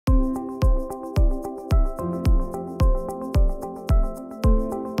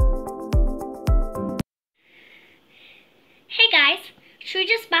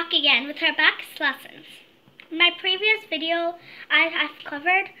back again with our Abacus Lessons. In my previous video, I have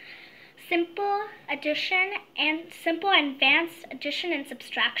covered simple addition and simple and advanced addition and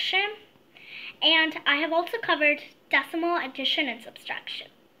subtraction. And I have also covered decimal addition and subtraction.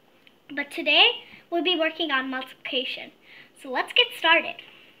 But today, we'll be working on multiplication. So let's get started.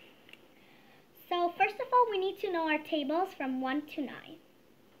 So first of all, we need to know our tables from 1 to 9.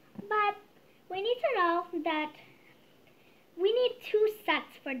 But we need to know that we need two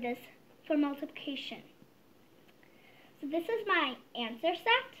sets for multiplication. So this is my answer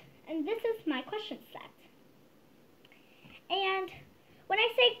set, and this is my question set. And when I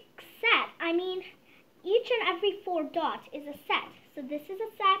say set, I mean each and every 4 dots is a set. So this is a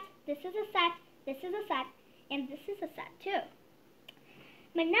set, this is a set, this is a set, and this is a set too.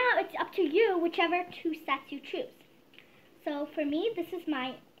 But now it's up to you, whichever two sets you choose. So for me, this is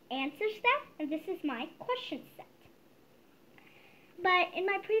my answer set, and this is my question set. But in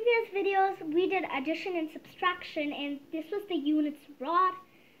my previous videos, we did addition and subtraction, and this was the units rod,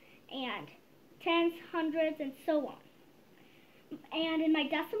 and tens, hundreds, and so on. And in my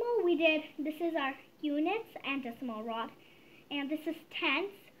decimal, this is our units and decimal rod, and this is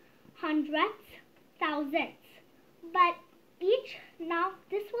tens, hundreds, thousands. But now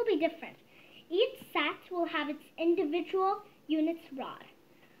this will be different. Each set will have its individual units rod.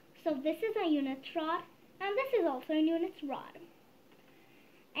 So this is a units rod, and this is also a units rod.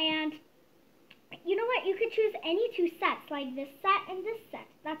 And you know what? You could choose any two sets, like this set and this set.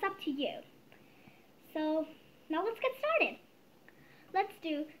 That's up to you. So now let's get started. Let's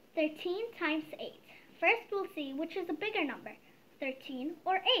do 13 times 8. First, we'll see which is a bigger number, 13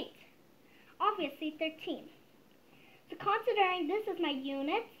 or 8. Obviously, 13. So considering this is my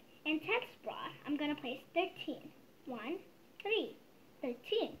units and tens rod, I'm going to place 13. 1, 3,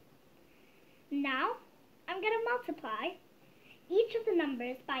 13. Now, I'm going to multiply each of the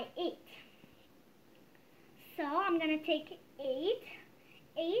numbers by 8. So I'm going to take 8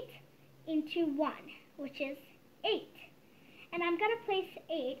 into 1, which is 8. And I'm going to place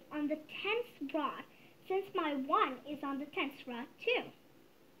 8 on the tens rod, since my 1 is on the tens rod too.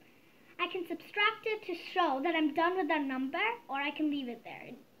 I can subtract it to show that I'm done with that number, or I can leave it there.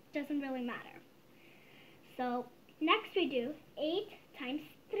 It doesn't really matter. So next we do 8 times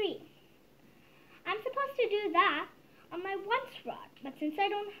 3. I'm supposed to do that on my ones rod, but since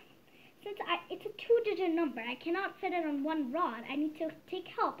it's a 2-digit number, I cannot fit it on one rod. I need to take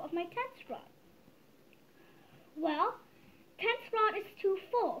help of my tens rod. Well, tens rod is too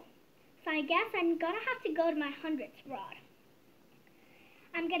full, so I guess I'm gonna have to go to my hundreds rod.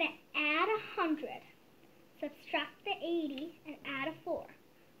 I'm gonna add 100, subtract the 80, and add a 4.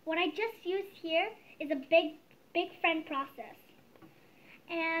 What I just used here is a big friend process.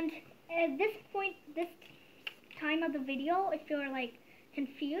 And at this point, this time of the video, if you're like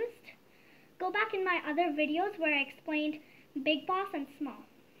confused, go back in my other videos where I explained big boss and small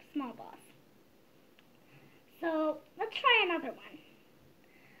boss. So let's try another one.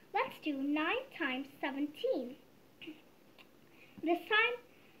 Let's do 9 times 17. This time,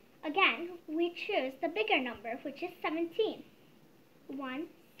 again, we choose the bigger number, which is 17. 1,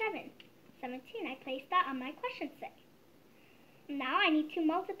 7. 17, I place that on my question set. Now I need to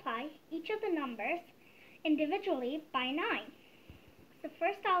multiply each of the numbers individually by 9. So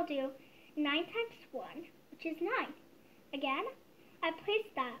first I'll do 9 times 1, which is 9. Again, I place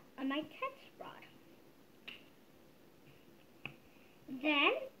that on my tens rod.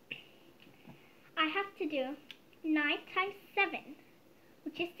 Then I have to do 9 times 7,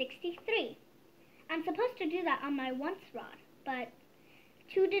 which is 63. I'm supposed to do that on my ones rod, but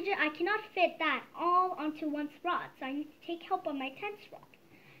 2-digit, I cannot fit that all onto ones rod, so I need to take help on my tens rod.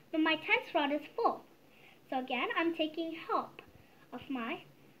 But my tens rod is full. So again, I'm taking help of my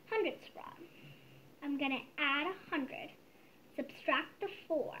hundreds rod. I'm going to add 100, subtract the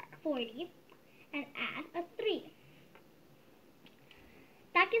 40, and add a 3.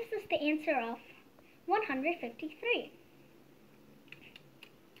 That gives us the answer of 153.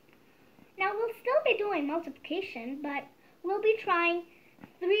 Now we'll still be doing multiplication, but we'll be trying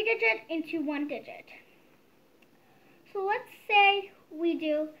 3-digit into 1-digit. So let's say we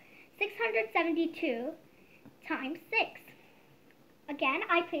do 672 times 6. Again,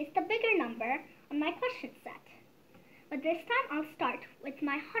 I place the bigger number on my question set. But this time I'll start with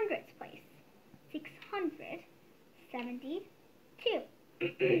my hundreds place. 672.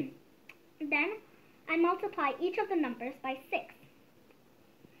 Then I multiply each of the numbers by 6.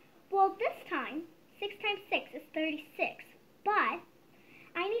 Well, this time, 6 times 6 is 36. But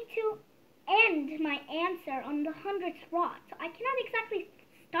I need to end my answer on the hundreds rod. So I cannot exactly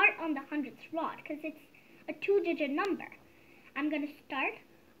start on the hundreds rod because it's a 2-digit number. I'm going to start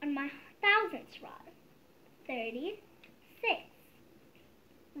on my thousandths rod. 36.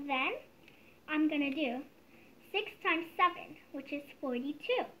 Then I'm going to do 6 times 7, which is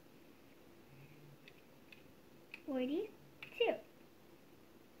 42. 42.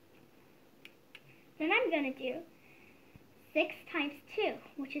 Then I'm going to do 6 times 2,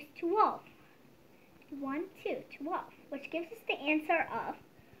 which is 12. 1, 2, 12, which gives us the answer of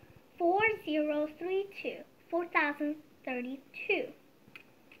 4032, 4032.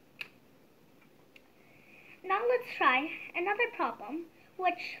 Now let's try another problem,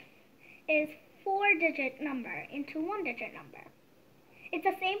 which is 4-digit number into 1-digit number. It's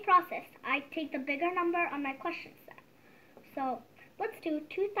the same process. I take the bigger number on my question set. So let's do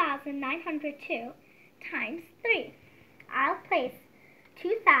 2,902 times 3. I'll place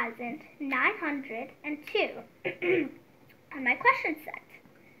 2,902 on my question set.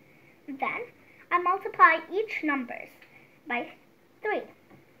 Then I multiply each numbers by 3.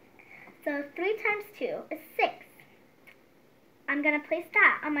 So 3 times 2 is 6. I'm going to place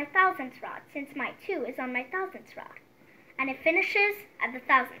that on my thousandths rod since my 2 is on my thousandths rod. And it finishes at the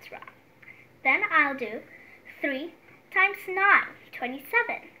thousandths rod. Then I'll do 3 times 9,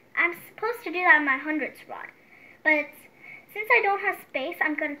 27. I'm supposed to do that on my hundredths rod. But since I don't have space,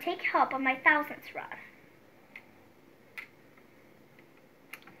 I'm going to take help on my thousandths rod.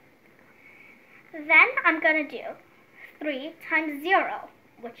 Then I'm going to do 3 times 0,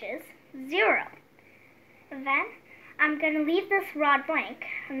 which is 0. Then I'm going to leave this rod blank,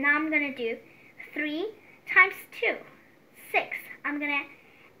 and now I'm going to do 3 times 2, 6. I'm going to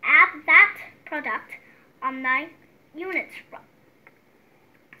add that product on my units rod.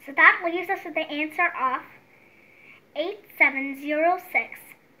 So that leaves us with the answer of 8706,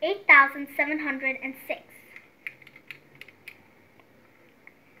 8,706.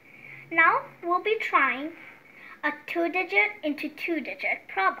 Now we'll be trying a 2-digit into 2-digit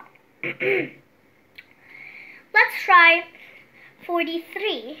problem. Let's try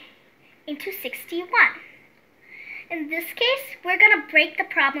 43 into 61. In this case, we're going to break the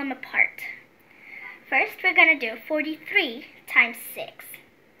problem apart. First, we're going to do 43 times 6.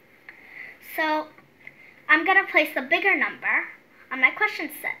 So I'm going to place the bigger number on my question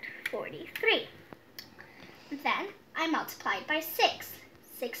set, 43. Then I multiply it by 6.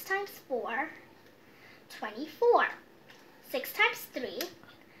 6 times 4, 24. 6 times 3,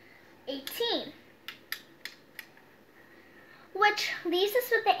 18. Which leaves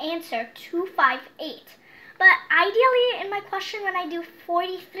us with the answer 258. But ideally in my question when I do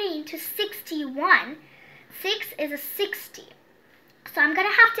 43 into 61, 6 is a 60. So I'm going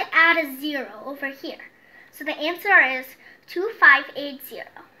to have to add a 0 over here. So the answer is 2580.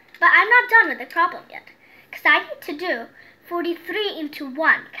 But I'm not done with the problem yet, because I need to do 43 into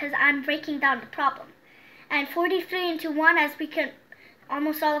 1, because I'm breaking down the problem. And 43 into 1, as we can,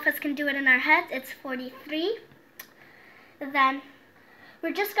 almost all of us can do it in our heads, it's 43. Then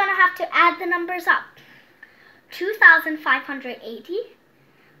we're just going to have to add the numbers up. 2,580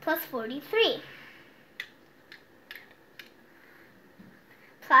 plus 43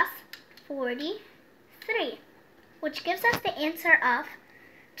 plus 43, which gives us the answer of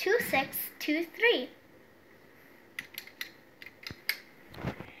 2623.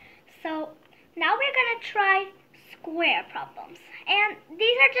 So now we're going to try square problems. And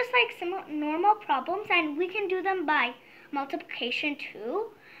these are just like some normal problems, and we can do them by multiplication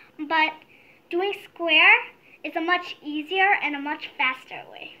too. But doing square is a much easier and a much faster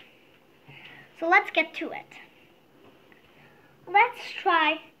way. So let's get to it. Let's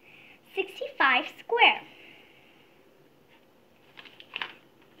try 65 square.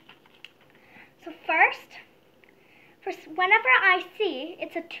 So first, whenever I see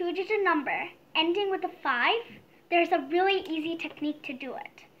it's a 2-digit number ending with a 5, there's a really easy technique to do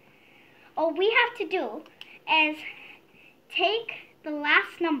it. All we have to do is take the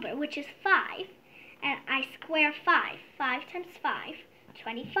last number, which is 5, and I square 5. 5 times 5,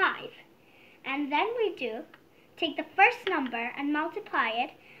 25. And then we take the first number and multiply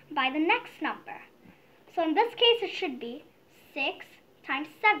it by the next number. So in this case, it should be 6 times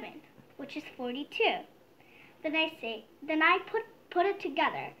 7, which is 42. Then I put it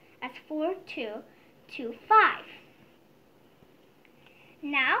together as 4225.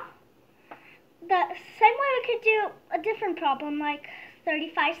 Now, the same way we could do a different problem like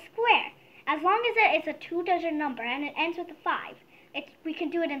 35 square. As long as it is a 2-digit number and it ends with a 5, we can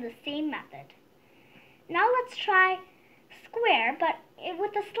do it in the same method. Now let's try square, but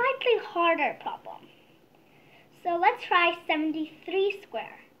with a slightly harder problem. So let's try 73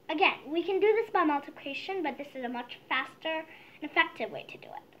 square. Again, we can do this by multiplication, but this is a much faster and effective way to do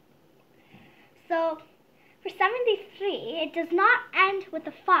it. So For 73, it does not end with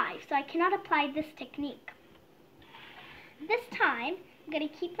a 5, so I cannot apply this technique. This time, I'm going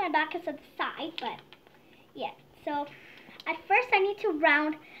to keep my abacus at the side, but yeah. So, at first I need to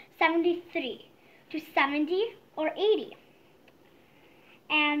round 73 to 70 or 80.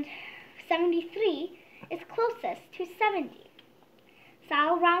 And 73 is closest to 70. So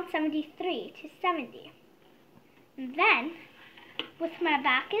I'll round 73 to 70. And then, with my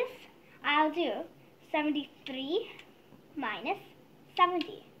abacus, I'll do 73 minus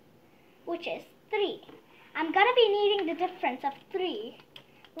 70, which is 3. I'm going to be needing the difference of 3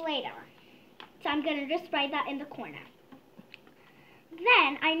 later. So I'm going to just write that in the corner.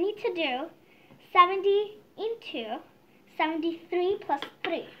 Then I need to do 70 into 73 plus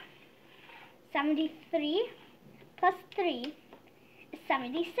 3. 73 plus 3 is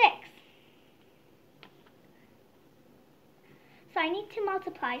 76. So I need to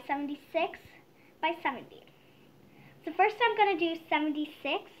multiply 76 by 70. So first I'm going to do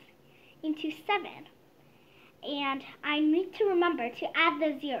 76 into 7. And I need to remember to add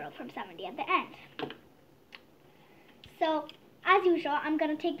the 0 from 70 at the end. So, as usual, I'm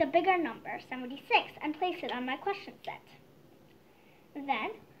going to take the bigger number, 76, and place it on my question set.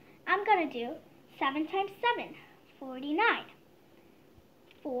 Then, I'm going to do 7 times 7, 49.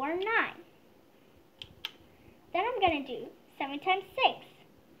 4, 9. Then I'm going to do 7 times 6,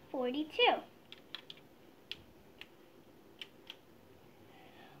 42.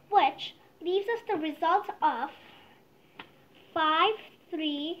 Which leaves us the result of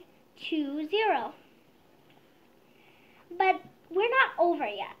 5320. But we're not over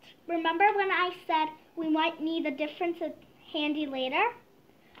yet. Remember when I said we might need the difference handy later?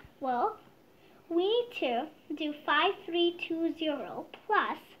 Well, we need to do 5320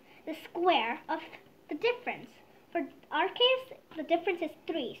 plus the square of the difference. For our case, the difference is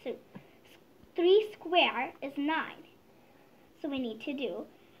 3. So 3 square is 9. So we need to do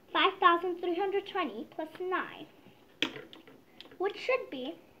 5,320 plus 9, which should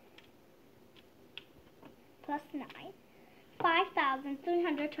be plus 9,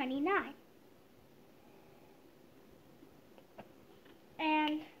 5,329.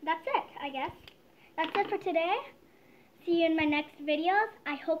 And that's it, I guess. That's it for today. See you in my next videos.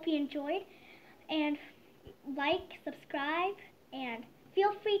 I hope you enjoyed. And like, subscribe, and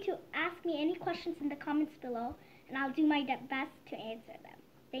feel free to ask me any questions in the comments below, and I'll do my best to answer them.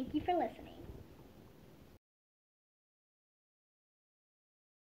 Thank you for listening.